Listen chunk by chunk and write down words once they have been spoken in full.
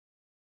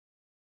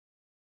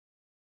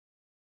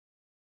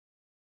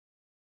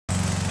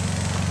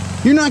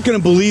You're not gonna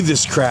believe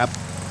this crap,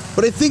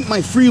 but I think my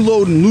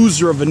freeloading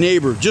loser of a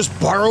neighbor just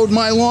borrowed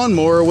my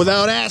lawnmower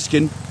without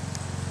asking.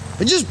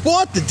 I just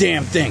bought the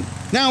damn thing.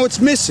 Now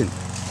it's missing.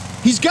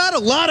 He's got a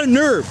lot of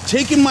nerve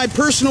taking my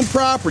personal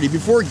property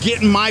before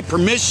getting my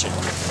permission.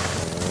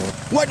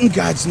 What in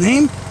God's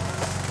name?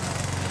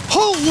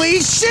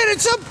 Holy shit,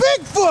 it's a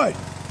Bigfoot!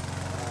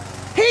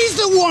 He's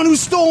the one who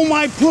stole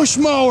my push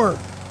mower.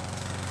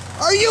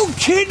 Are you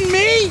kidding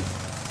me?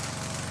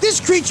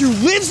 This creature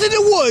lives in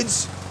the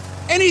woods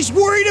and he's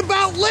worried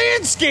about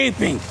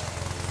landscaping.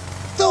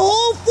 The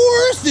whole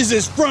forest is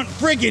his front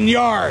friggin'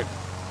 yard.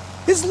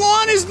 His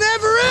lawn is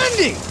never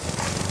ending.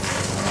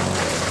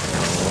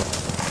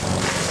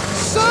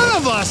 Son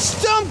of a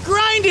stump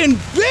grinding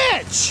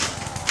bitch!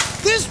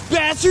 This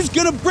bastard's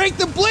gonna break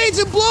the blades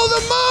and blow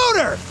the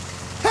motor!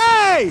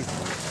 Hey!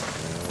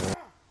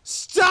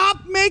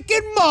 Stop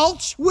making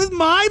mulch with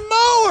my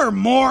mower,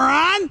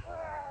 moron!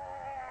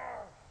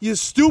 You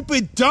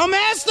stupid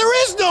dumbass,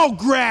 there is no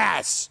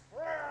grass!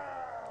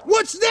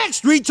 What's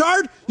next,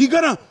 retard? You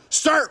gonna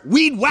start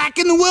weed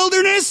whacking the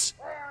wilderness?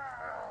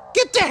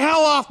 Get the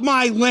hell off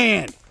my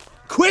land!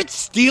 Quit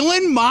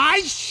stealing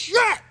my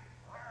shit!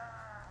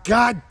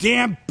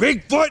 Goddamn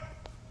Bigfoot!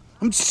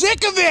 I'm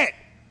sick of it!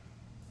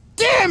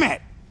 Damn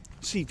it!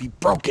 See if he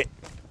broke it.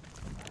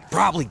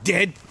 Probably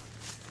did.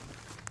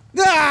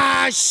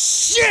 Ah,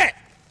 shit!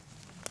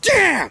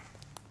 Damn!